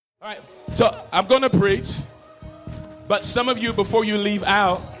All right, so I'm going to preach, but some of you, before you leave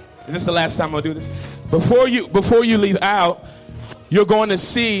out, is this the last time I'll do this? Before you leave out, you're going to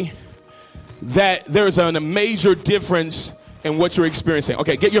see that there's a major difference in what you're experiencing.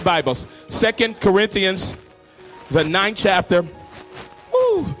 Okay, get your Bibles. 2 Corinthians, the 9th chapter,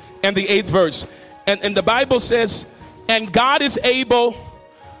 and the 8th verse. And the Bible says, and God is able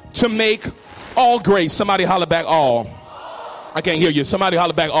to make all grace. Somebody holler back, all. I can't hear you. Somebody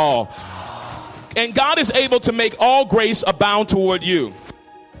holler back, all. And God is able to make all grace abound toward you,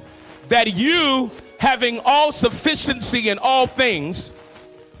 that you, having all sufficiency in all things,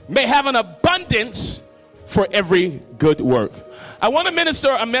 may have an abundance for every good work. I want to minister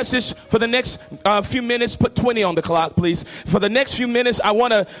a message for the next few minutes. Put 20 on the clock, please. For the next few minutes, I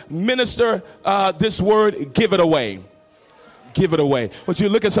want to minister this word, give it away. Give it away. Would you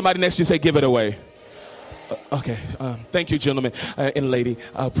look at somebody next to you and say, give it away? Okay, thank you, gentlemen and lady.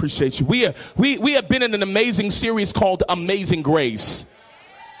 I appreciate you. We have been in an amazing series called Amazing Grace.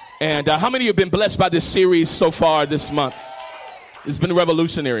 And how many of you have been blessed by this series so far this month? It's been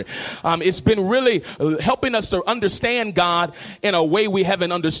revolutionary. It's been really helping us to understand God in a way we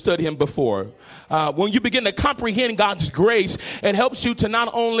haven't understood him before. When you begin to comprehend God's grace, it helps you to not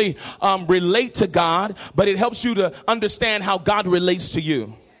only relate to God, but it helps you to understand how God relates to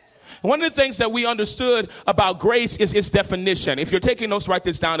you. One of the things that we understood about grace is its definition. If you're taking notes, write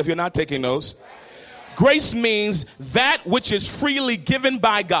this down. If you're not taking notes, grace means that which is freely given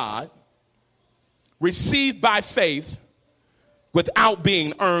by God, received by faith, without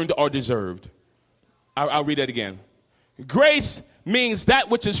being earned or deserved. I'll read that again. Grace means that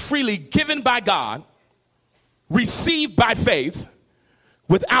which is freely given by God, received by faith,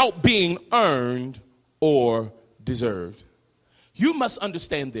 without being earned or deserved. You must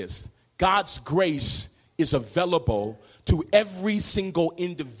understand this. God's grace is available to every single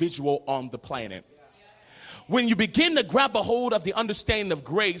individual on the planet. When you begin to grab a hold of the understanding of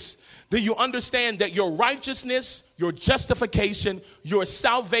grace, then you understand that your righteousness, your justification, your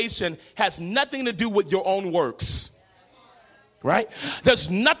salvation has nothing to do with your own works. Right?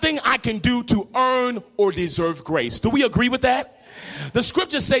 There's nothing I can do to earn or deserve grace. Do we agree with that? The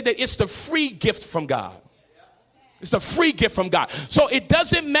scriptures say that it's the free gift from God. It's the free gift from God. So it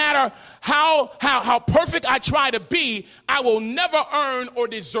doesn't matter how perfect I try to be, I will never earn or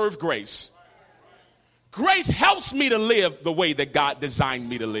deserve grace. Grace helps me to live the way that God designed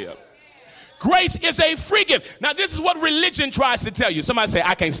me to live. Grace is a free gift. Now, this is what religion tries to tell you. Somebody say,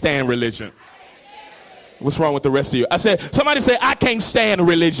 I can't stand religion. What's wrong with the rest of you? I said, somebody say, I can't stand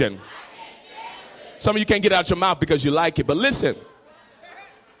religion. Some of you can't get it out your mouth because you like it. But listen.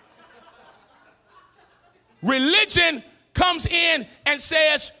 Religion comes in and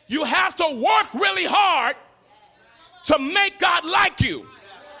says you have to work really hard to make God like you.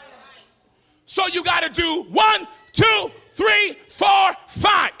 So you got to do 1, 2, 3, 4,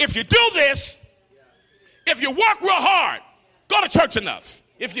 5. If you do this, if you work real hard, go to church enough.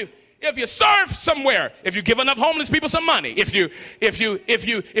 If you serve somewhere, if you give enough homeless people some money, if you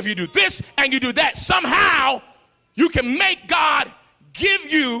do this and you do that, somehow you can make God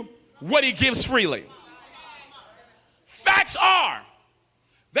give you what he gives freely. Facts are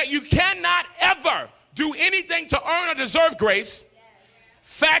that you cannot ever do anything to earn or deserve grace.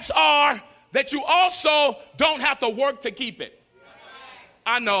 Facts are that you also don't have to work to keep it.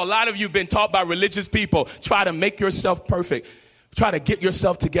 I know a lot of you have been taught by religious people, try to make yourself perfect, try to get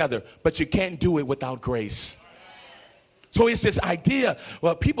yourself together, but you can't do it without grace. So it's this idea,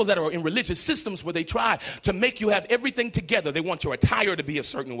 well, people that are in religious systems where they try to make you have everything together. They want your attire to be a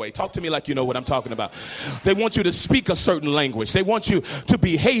certain way. Talk to me like you know what I'm talking about. They want you to speak a certain language. They want you to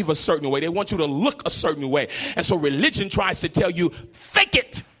behave a certain way. They want you to look a certain way. And so religion tries to tell you, fake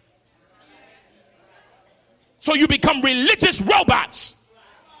it. So you become religious robots.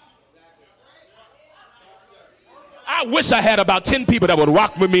 I wish I had about 10 people that would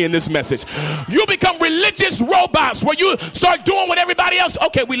rock with me in this message. You become religious robots where you start doing what everybody else.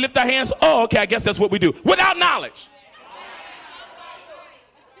 Okay, we lift our hands. Oh, okay, I guess that's what we do. Without knowledge.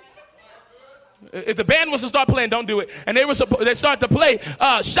 If the band was to start playing, don't do it. And they start to play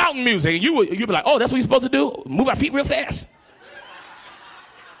shouting music. And you'd be like, oh, that's what you're supposed to do? Move our feet real fast.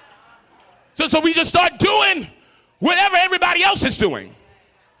 So we just start doing whatever everybody else is doing.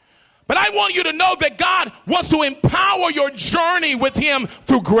 But I want you to know that God wants to empower your journey with him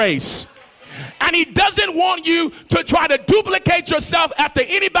through grace. And he doesn't want you to try to duplicate yourself after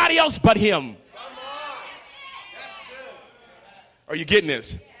anybody else but him. Are you getting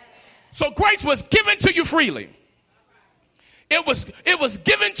this? So grace was given to you freely. It was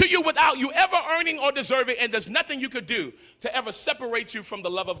given to you without you ever earning or deserving, and there's nothing you could do to ever separate you from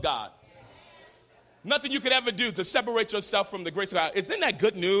the love of God. Nothing you could ever do to separate yourself from the grace of God. Isn't that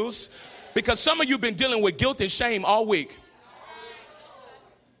good news? Because some of you have been dealing with guilt and shame all week.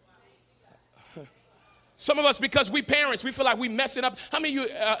 Some of us, because we parents, we feel like we messing up. How many of you,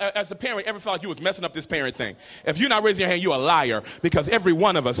 as a parent, ever felt like you was messing up this parent thing? If you're not raising your hand, you're a liar, because every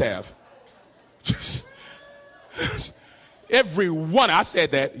one of us have. Every one. I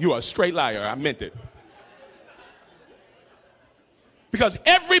said that. You're a straight liar. I meant it. Because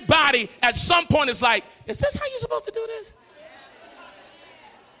everybody at some point is like, is this how you're supposed to do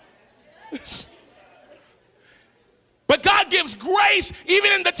this? But God gives grace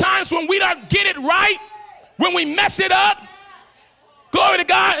even in the times when we don't get it right, when we mess it up. Glory to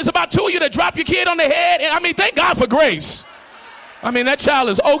God. It's about two of you that drop your kid on the head. And I mean, thank God for grace. I mean, that child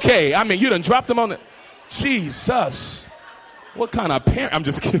is okay. I mean, you done dropped them on the... Jesus. What kind of parent? I'm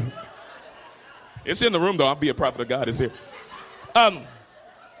just kidding. It's in the room, though. I'll be a prophet of God. It's here.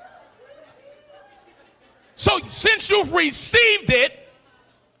 So since you've received it,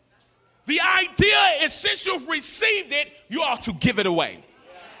 the idea is since you've received it, you ought to give it away.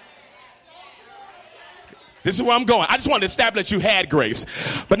 This is where I'm going. I just want to establish you had grace.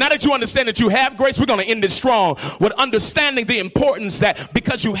 But now that you understand that you have grace, we're going to end this strong with understanding the importance that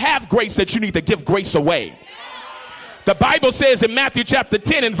because you have grace that you need to give grace away. The Bible says in Matthew chapter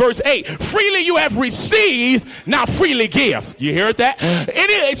 10 and verse 8, freely you have received, now freely give. You hear that?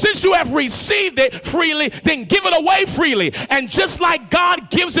 Since you have received it freely, then give it away freely. And just like God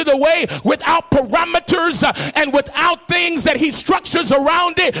gives it away without parameters and without things that he structures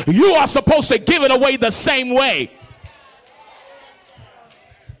around it, you are supposed to give it away the same way.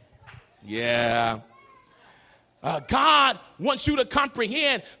 Yeah. God wants you to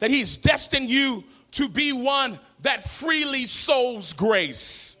comprehend that he's destined you to be one that freely sows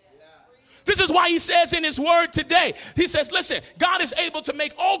grace. This is why he says in his word today, he says, listen, God is able to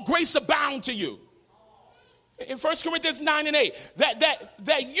make all grace abound to you. In 1 Corinthians 9 and 8,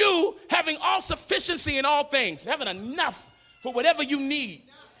 that you having all sufficiency in all things, having enough for whatever you need.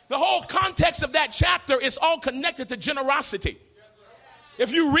 The whole context of that chapter is all connected to generosity.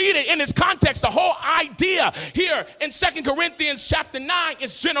 If you read it in its context, the whole idea here in 2 Corinthians chapter 9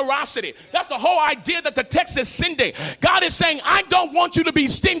 is generosity. That's the whole idea that the text is sending. God is saying, I don't want you to be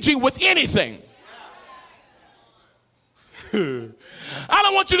stingy with anything. I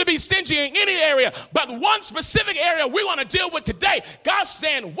don't want you to be stingy in any area, but one specific area we want to deal with today. God's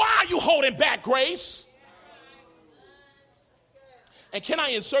saying, why are you holding back grace? And can I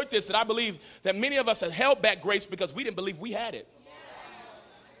insert this, that I believe that many of us have held back grace because we didn't believe we had it.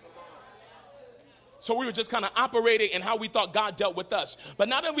 So we were just kind of operating in how we thought God dealt with us. But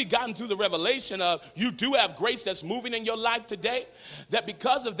now that we've gotten through the revelation of you do have grace that's moving in your life today, that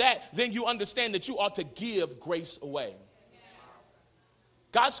because of that, then you understand that you ought to give grace away.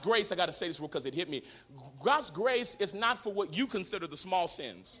 God's grace, I got to say this real because it hit me. God's grace is not for what you consider the small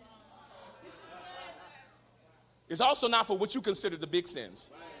sins. It's also not for what you consider the big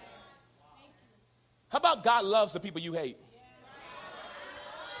sins. How about God loves the people you hate?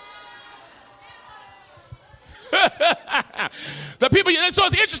 The people, so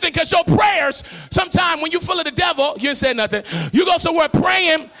it's interesting because your prayers, sometimes when you full of the devil, you ain't said nothing. You go somewhere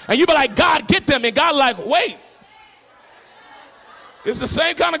praying and you be like, God, get them. And God like, wait. It's the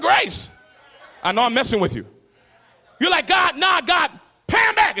same kind of grace. I know I'm messing with you. You're like, God, nah, God, pay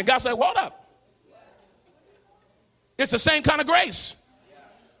him back. And God's like, hold up. It's the same kind of grace.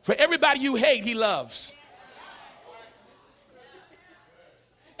 For everybody you hate, he loves.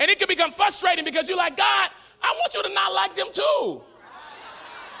 And it can become frustrating because you're like, God, I want you to not like them too.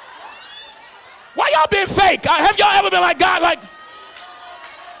 Why y'all being fake? Have y'all ever been like, God, like,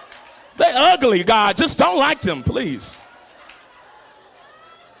 they're ugly, God. Just don't like them, please.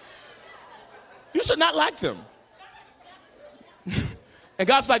 You should not like them. And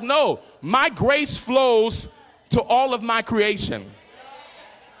God's like, no, my grace flows to all of my creation.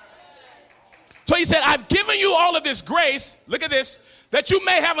 So he said, I've given you all of this grace, look at this, that you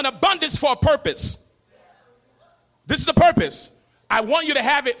may have an abundance for a purpose. This is the purpose. I want you to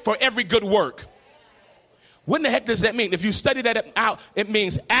have it for every good work. What in the heck does that mean? If you study that out, it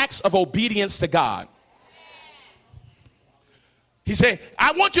means acts of obedience to God. He said,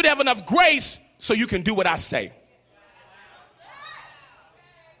 I want you to have enough grace so you can do what I say.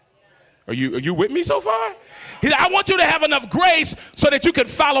 Are you with me so far? He said, I want you to have enough grace so that you can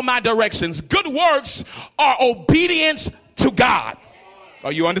follow my directions. Good works are obedience to God.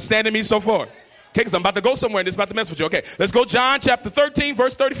 Are you understanding me so far? Okay, because I'm about to go somewhere and this is about to mess with you. Okay, let's go John chapter 13,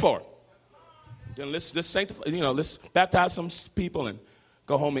 verse 34. then let's sanctify, let's baptize some people and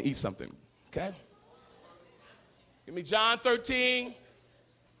go home and eat something. Okay? Give me John 13,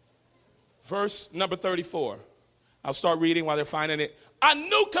 verse number 34. I'll start reading while they're finding it. A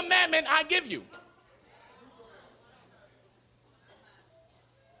new commandment I give you.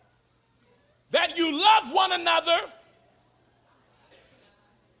 That you love one another.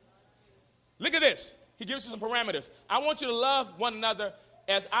 Look at this. He gives you some parameters. I want you to love one another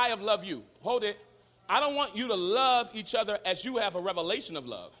as I have loved you. Hold it. I don't want you to love each other as you have a revelation of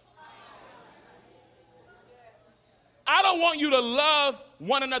love. I don't want you to love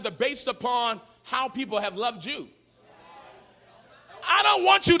one another based upon how people have loved you. I don't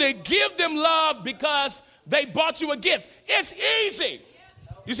want you to give them love because they bought you a gift. It's easy.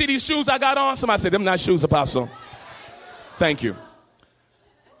 You see these shoes I got on? Somebody said, them not shoes, Apostle. Thank you.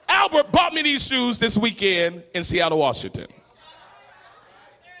 Albert bought me these shoes this weekend in Seattle, Washington.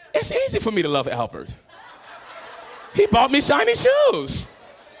 It's easy for me to love Albert. He bought me shiny shoes.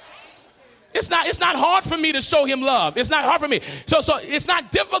 It's not hard for me to show him love. It's not hard for me. So it's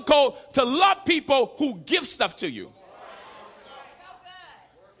not difficult to love people who give stuff to you.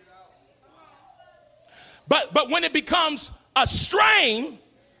 But when it becomes a strain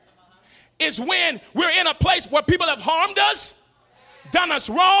is when we're in a place where people have harmed us, done us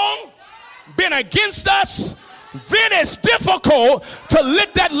wrong, been against us. Then it's difficult to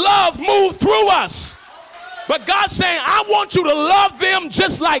let that love move through us. But God's saying, I want you to love them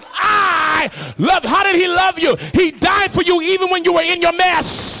just like I love. How did he love you? He died for you even when you were in your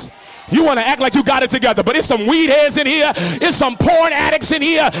mess. You want to act like you got it together, but it's some weed heads in here. It's some porn addicts in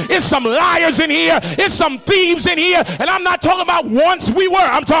here. It's some liars in here. It's some thieves in here. And I'm not talking about once we were.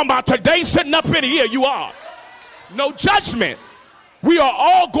 I'm talking about today sitting up in here. You are. No judgment. We are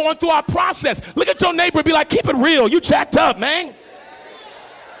all going through our process. Look at your neighbor and be like, keep it real. You jacked up, man.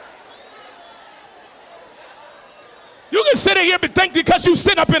 You can sit in here and think because you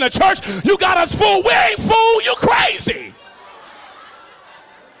sit up in a church, you got us fooled. We ain't fooled. You crazy.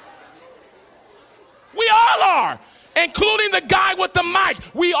 We all are, including the guy with the mic.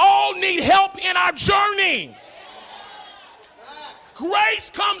 We all need help in our journey.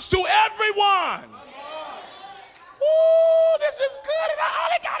 Grace comes to everyone. Ooh, this is good, and I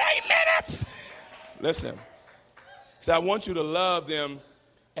only got 8 minutes. Listen, so I want you to love them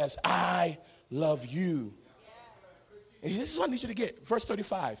as I love you. And this is what I need you to get, verse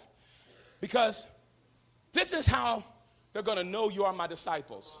 35. Because this is how they're going to know you are my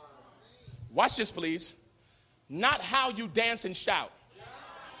disciples. Watch this, please. Not how you dance and shout.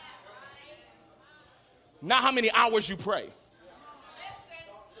 Not how many hours you pray.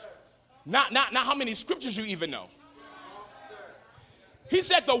 Not how many scriptures you even know. He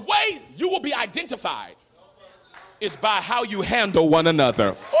said the way you will be identified is by how you handle one another.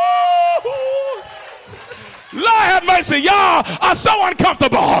 Ooh. Lord have mercy, y'all are so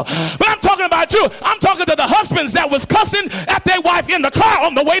uncomfortable. But I'm talking about you. I'm talking to the husbands that was cussing at their wife in the car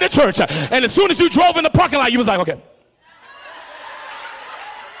on the way to church. And as soon as you drove in the parking lot, you was like, okay.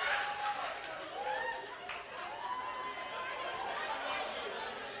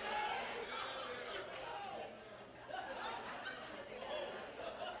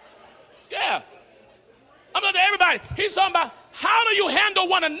 Yeah. I'm looking at everybody. He's talking about how do you handle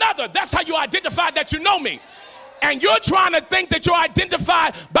one another? That's how you identify that you know me. And you're trying to think that you're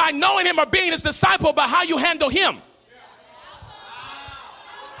identified by knowing him or being his disciple by how you handle him.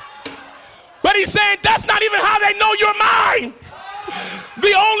 But he's saying that's not even how they know you're mine.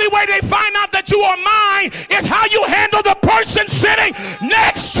 The only way they find out that you are mine is how you handle the person sitting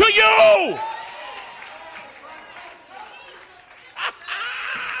next to you.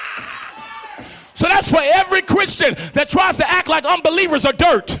 So that's for every Christian that tries to act like unbelievers are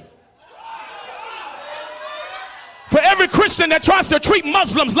dirt. For every Christian that tries to treat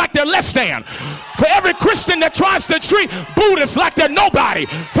Muslims like they're less than. For every Christian that tries to treat Buddhists like they're nobody.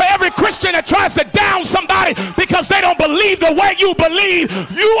 For every Christian that tries to down somebody because they don't believe the way you believe.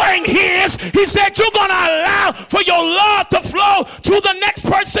 You ain't his. He said you're going to allow for your love to flow to the next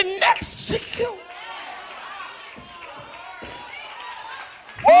person next to you.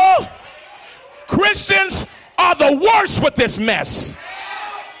 Woo! Christians are the worst with this mess.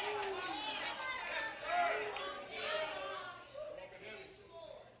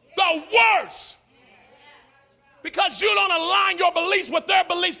 The worst. Because you don't align your beliefs with their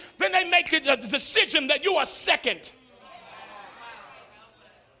beliefs, then they make it a decision that you are second.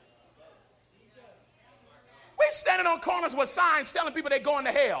 We're standing on corners with signs telling people they're going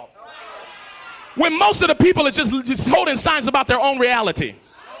to hell. When most of the people are just holding signs about their own reality.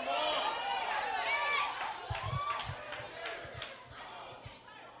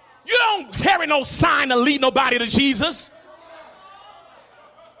 carry no sign to lead nobody to Jesus.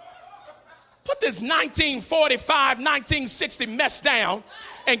 Put this 1945, 1960 mess down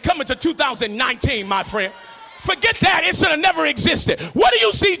and come into 2019, my friend. Forget that. It should have never existed. What do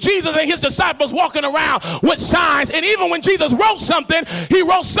you see Jesus and his disciples walking around with signs? And even when Jesus wrote something, he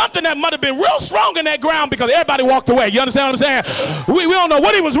wrote something that might have been real strong in that ground because everybody walked away. You understand what I'm saying? We don't know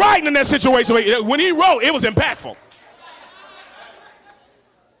what he was writing in that situation. When he wrote, it was impactful.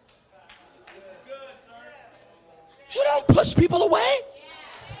 You don't push people away.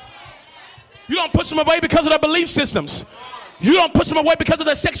 You don't push them away because of their belief systems. You don't push them away because of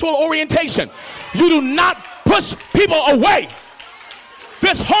their sexual orientation. You do not push people away.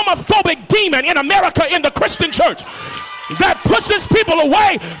 This homophobic demon in America in the Christian church that pushes people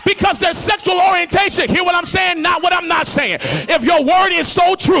away because their sexual orientation. Hear what I'm saying? Not what I'm not saying. If your word is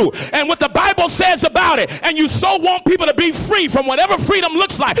so true and what the Bible says about it, and you so want people to be free from whatever freedom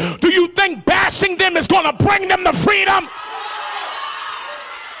looks like, do you think bashing them is going to bring them to freedom?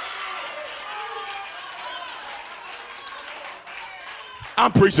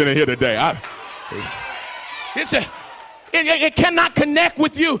 I'm preaching it here today. It cannot connect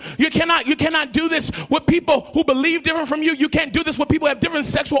with you. You cannot do this with people who believe different from you. You can't do this with people who have different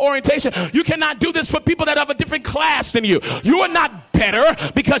sexual orientation. You cannot do this for people that have a different class than you. You are not better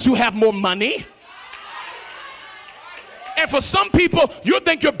because you have more money. And for some people, you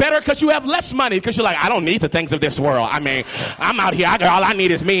think you're better because you have less money, because you're like, I don't need the things of this world. I mean, I'm out here. All I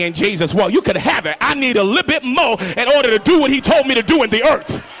need is me and Jesus. Well, you could have it. I need a little bit more in order to do what he told me to do in the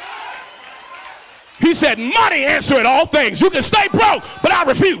earth. He said, money answereth all things. You can stay broke, but I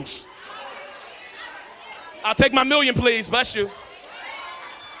refuse. I'll take my million, please. Bless you.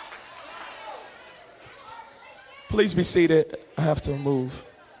 Please be seated. I have to move.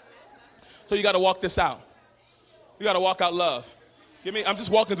 So you got to walk this out. You got to walk out love. I'm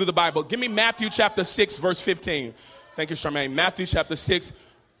just walking through the Bible. Give me Matthew chapter 6, verse 15. Thank you, Charmaine. Matthew chapter 6,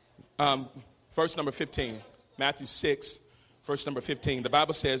 verse number 15. Matthew 6, verse number 15. The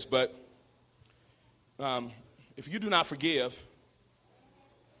Bible says, but if you do not forgive,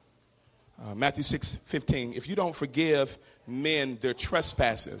 Matthew 6, 15, if you don't forgive men their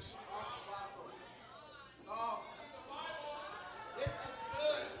trespasses,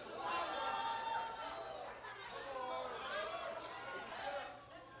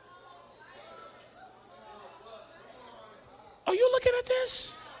 are you looking at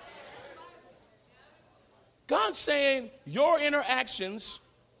this? God's saying your interactions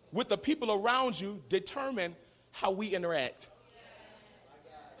with the people around you determine how we interact.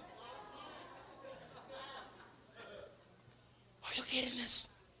 Are you getting this?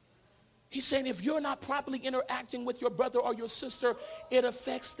 He's saying if you're not properly interacting with your brother or your sister, it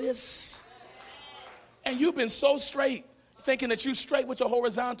affects this. And you've been so straight, thinking that you're straight with your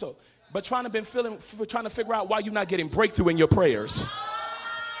horizontal, but trying to figure out why you're not getting breakthrough in your prayers.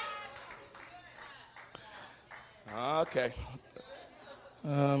 Okay.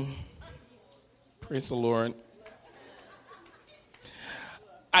 Praise the Lord.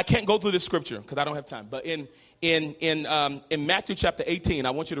 I can't go through this scripture because I don't have time. But in Matthew chapter 18, I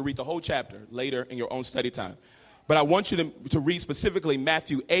want you to read the whole chapter later in your own study time. But I want you to read specifically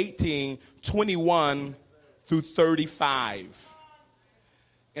Matthew 18, 21 through 35.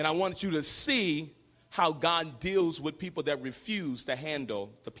 And I want you to see how God deals with people that refuse to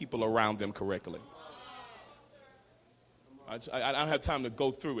handle the people around them correctly. I don't have time to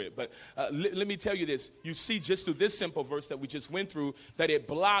go through it, but let me tell you this. You see just through this simple verse that we just went through that it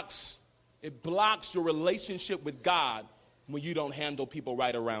blocks your relationship with God when you don't handle people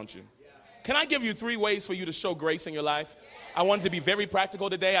right around you. Can I give you 3 ways for you to show grace in your life? I wanted to be very practical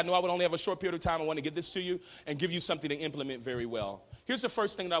today. I know I would only have a short period of time. I want to give this to you and give you something to implement very well. Here's the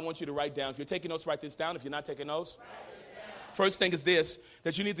first thing that I want you to write down. If you're taking notes, write this down. If you're not taking notes, first thing is this,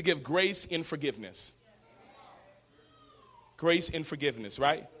 that you need to give grace in forgiveness. Grace in forgiveness,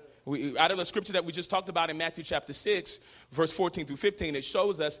 right? Out of the scripture that we just talked about in Matthew chapter 6, verse 14 through 15, it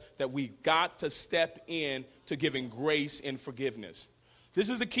shows us that we got to step in to giving grace in forgiveness. This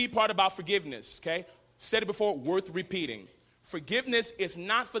is a key part about forgiveness, okay? Said it before, worth repeating. Forgiveness is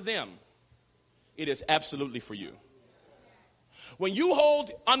not for them. It is absolutely for you. When you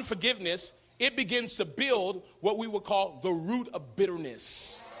hold unforgiveness, it begins to build what we would call the root of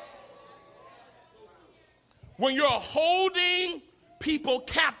bitterness. When you're holding people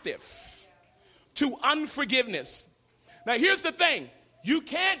captive to unforgiveness. Now, here's the thing. You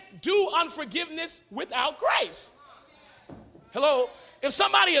can't do unforgiveness without grace. Hello? If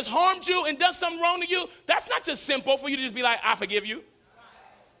somebody has harmed you and does something wrong to you, that's not just simple for you to just be like, I forgive you.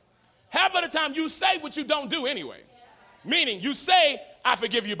 Half of the time you say what you don't do anyway. Meaning you say, I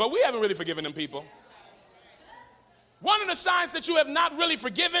forgive you, but we haven't really forgiven them people. One of the signs that you have not really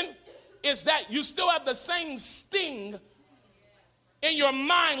forgiven is that you still have the same sting in your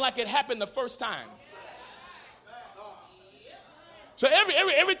mind like it happened the first time. So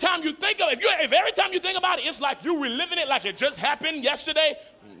every time you think of it, if every time you think about it, it's like you reliving it like it just happened yesterday.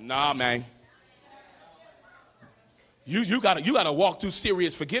 Nah, man. You gotta walk through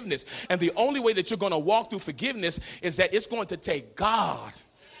serious forgiveness. And the only way that you're gonna walk through forgiveness is that it's going to take God.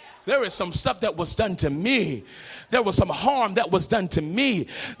 There is some stuff that was done to me. There was some harm that was done to me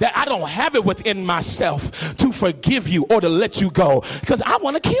that I don't have it within myself to forgive you or to let you go because I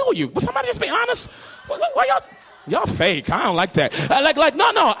want to kill you. Will somebody just be honest? Why y'all fake? I don't like that.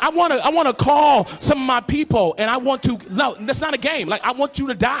 No. I want to call some of my people and I want to. No, that's not a game. Like I want you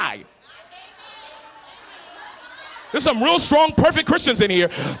to die. There's some real strong, perfect Christians in here.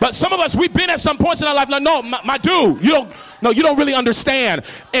 But some of us, we've been at some points in our life like, no, my dude, you don't really understand.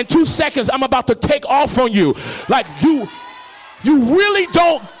 In 2 seconds, I'm about to take off on you. Like, you really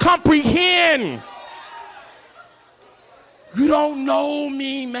don't comprehend. You don't know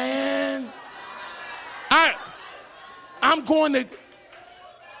me, man. I'm going to...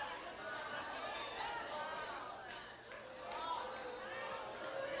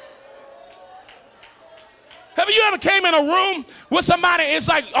 Have you ever came in a room with somebody, it's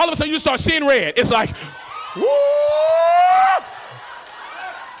like all of a sudden you start seeing red. It's like, woo!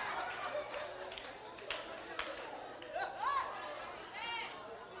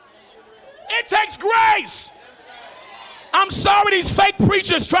 It takes grace. I'm sorry these fake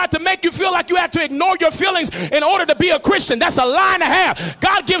preachers tried to make you feel like you had to ignore your feelings in order to be a Christian. That's a lie and a half.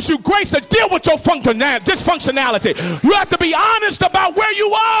 God gives you grace to deal with your dysfunctionality. You have to be honest about where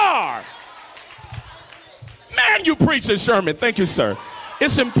you are. Man, you preach this sermon. Thank you, sir.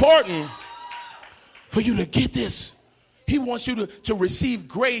 It's important for you to get this. He wants you to receive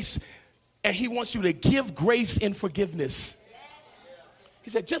grace, and he wants you to give grace in forgiveness. He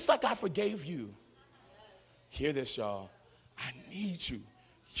said, just like I forgave you. Hear this, y'all. I need you.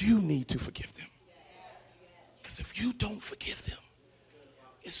 You need to forgive them. Because if you don't forgive them,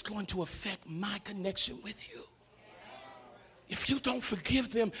 it's going to affect my connection with you. If you don't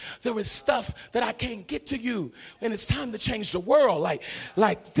forgive them, there is stuff that I can't get to you. And it's time to change the world.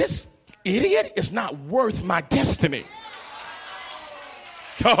 Like this idiot is not worth my destiny.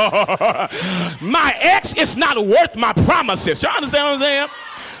 My ex is not worth my promises. Y'all understand what I'm saying?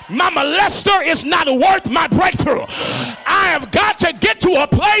 My molester is not worth my breakthrough. I have got to get to a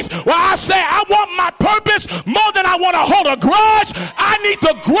place where I say I want my purpose more than I want to hold a grudge. I need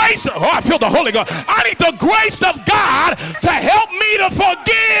the grace. Oh, I feel the Holy Ghost. I need the grace of God to help me to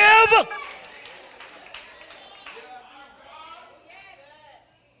forgive.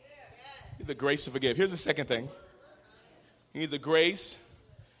 You need the grace to forgive. Here's the second thing. You need the grace.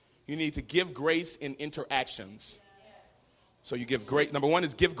 You need to give grace in interactions. So you give grace. Number one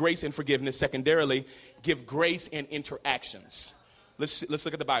is give grace in forgiveness. Secondarily, give grace in interactions. Let's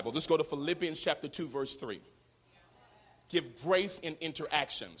look at the Bible. Let's go to Philippians chapter 2, verse 3. Give grace in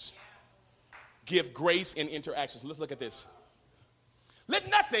interactions. Give grace in interactions. Let's look at this. Let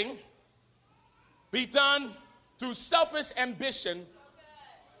nothing be done through selfish ambition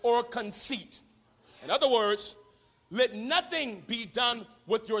or conceit. In other words, let nothing be done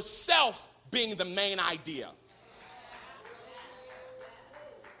with yourself being the main idea.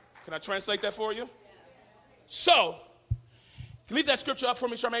 Can I translate that for you? So, leave that scripture up for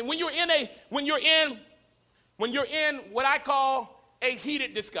me, Charmaine. When you're in what I call a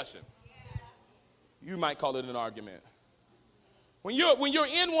heated discussion, you might call it an argument. When you're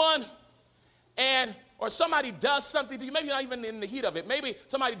in one, or somebody does something to you, maybe you're not even in the heat of it. Maybe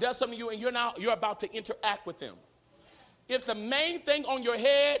somebody does something to you, and you're about to interact with them. If the main thing on your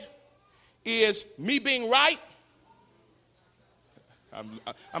head is me being right, I'm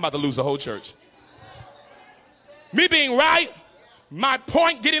about to lose the whole church. Me being right, my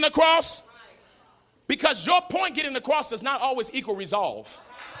point getting across, because your point getting across does not always equal resolve.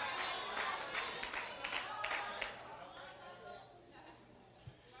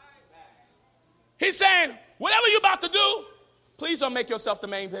 He's saying, whatever you're about to do, please don't make yourself the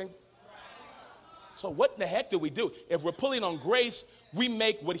main thing. So what the heck do we do? If we're pulling on grace, we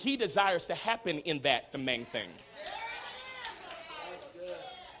make what he desires to happen in that the main thing.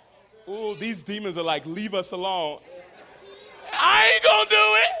 Ooh, these demons are like, leave us alone. I ain't gonna do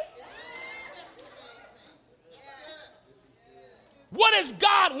it. What does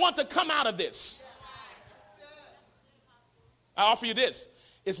God want to come out of this? I offer you this.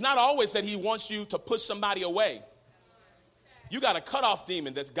 It's not always that he wants you to push somebody away. You got a cutoff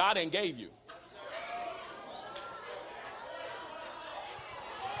demon that God ain't gave you.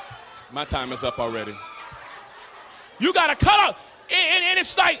 My time is up already. You got to cut off. And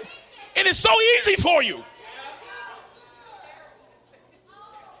it's like, and it's so easy for you.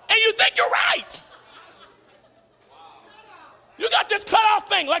 And you think you're right. You got this cutoff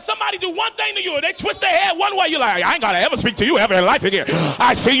thing. Like somebody do one thing to you and they twist their head one way. You're like, I ain't got to ever speak to you ever in life again.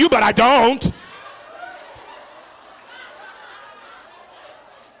 I see you, but I don't.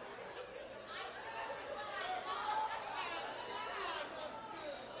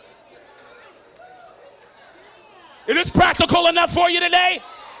 Is this practical enough for you today?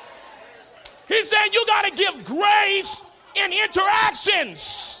 He said you got to give grace in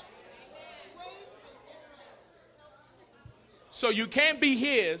interactions. So you can't be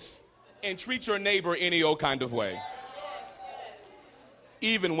his and treat your neighbor any old kind of way,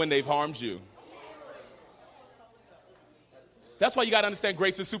 even when they've harmed you. That's why you got to understand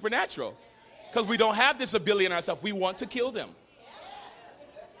grace is supernatural, because we don't have this ability in ourselves. We want to kill them.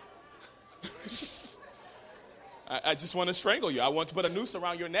 I just want to strangle you. I want to put a noose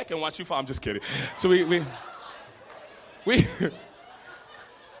around your neck and watch you fall. I'm just kidding. So we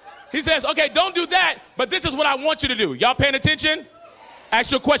he says, okay, don't do that, but this is what I want you to do. Y'all paying attention?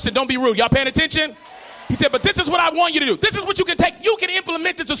 Ask your question. Don't be rude. Y'all paying attention? He said, but this is what I want you to do. This is what you can take. You can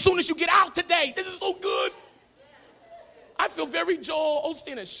implement this as soon as you get out today. This is so good. I feel very Joel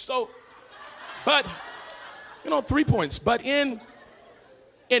Osteen-ish. So, but, 3 points. But in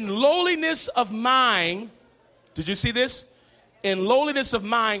lowliness of mind, did you see this? In lowliness of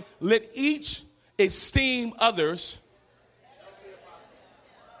mind, let each esteem others.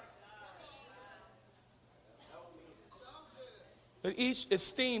 Let each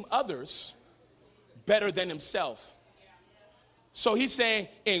esteem others better than himself. So he's saying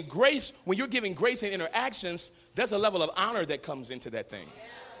in grace, when you're giving grace in interactions, there's a level of honor that comes into that thing.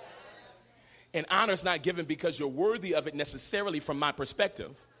 And honor is not given because you're worthy of it necessarily from my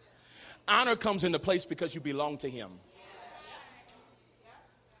perspective. Honor comes into place because you belong to him.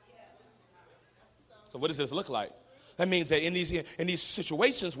 So what does this look like? That means that in these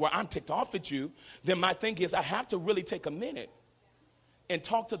situations where I'm ticked off at you, then my thing is I have to really take a minute and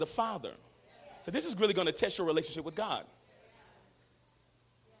talk to the Father. So this is really going to test your relationship with God.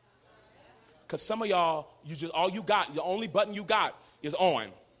 Because some of y'all, the only button you got is on.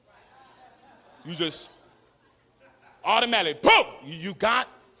 You just automatically, boom, you got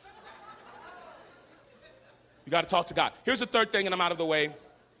to talk to God. Here's the third thing, and I'm out of the way.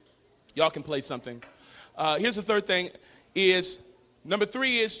 Y'all can play something. Here's the third thing is, number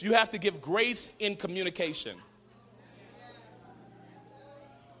 3 is you have to give grace in communication.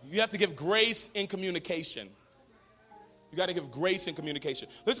 You have to give grace in communication. You got to give grace in communication.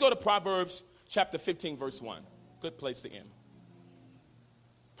 Let's go to Proverbs chapter 15, verse 1. Good place to end.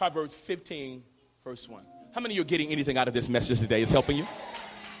 Proverbs 15, verse 1. How many of you are getting anything out of this message today? Is helping you?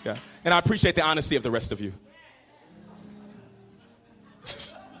 Yeah. And I appreciate the honesty of the rest of you.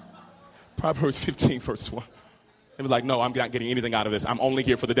 Proverbs 15, verse 1. It was like, no, I'm not getting anything out of this. I'm only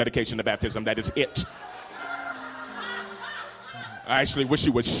here for the dedication to baptism. That is it. I actually wish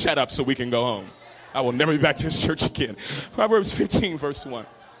you would shut up so we can go home. I will never be back to this church again. Proverbs 15, verse 1.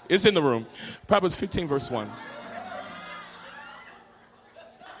 It's in the room. Proverbs 15, verse 1.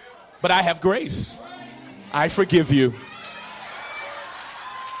 But I have grace. I forgive you.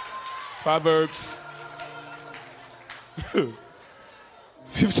 Proverbs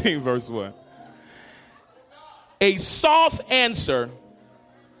 15, verse 1. A soft answer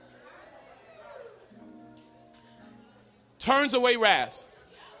turns away wrath.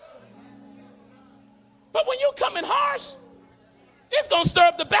 But when you come in harsh, it's going to stir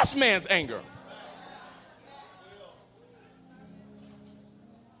up the best man's anger.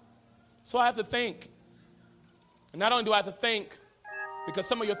 So I have to think. And not only do I have to think, because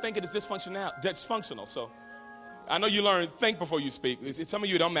some of your thinking is dysfunctional. So I know you learn think before you speak. Some of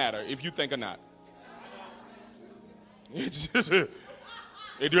you, it don't matter if you think or not. It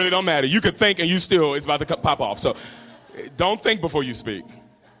really don't matter. You can think and it's about to pop off. So don't think before you speak.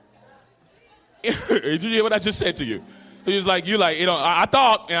 Did you hear what I just said to you? He was like, I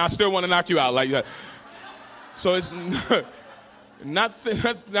thought, and I still want to knock you out like that. So it's not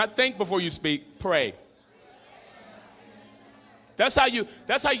think before you speak, pray. That's how you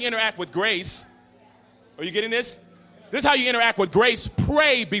interact with grace. Are you getting this? This is how you interact with grace.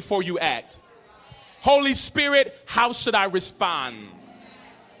 Pray before you act. Holy Spirit, how should I respond?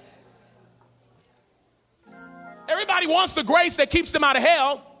 Everybody wants the grace that keeps them out of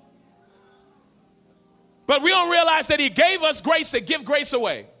hell. But we don't realize that he gave us grace to give grace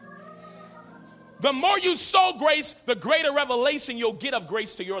away. The more you sow grace, the greater revelation you'll get of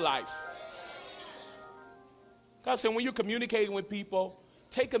grace to your life. God said when you're communicating with people,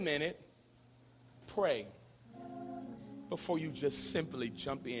 take a minute, pray before you just simply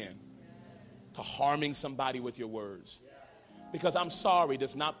jump in to harming somebody with your words. Because I'm sorry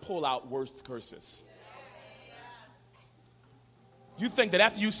does not pull out worse curses. You think that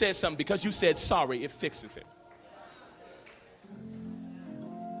after you said something, because you said sorry, it fixes it.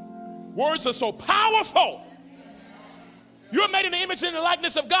 Words are so powerful. You're made in the image and the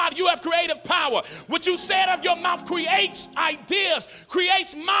likeness of God. You have creative power. What you said of your mouth creates ideas,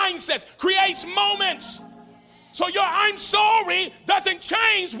 creates mindsets, creates moments. So your I'm sorry doesn't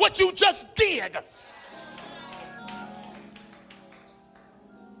change what you just did.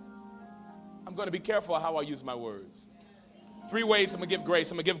 I'm going to be careful how I use my words. 3 ways I'm going to give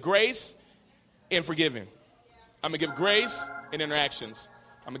grace. I'm going to give grace in forgiving. I'm going to give grace in interactions.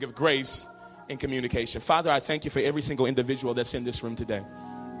 I'm going to give grace in communication. Father, I thank you for every single individual that's in this room today.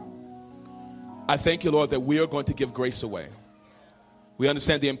 I thank you, Lord, that we are going to give grace away. We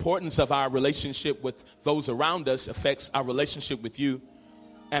understand the importance of our relationship with those around us affects our relationship with you.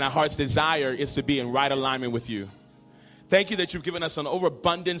 And our heart's desire is to be in right alignment with you. Thank you that you've given us an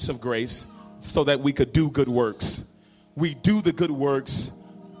overabundance of grace so that we could do good works. We do the good works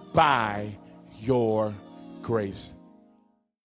by your grace.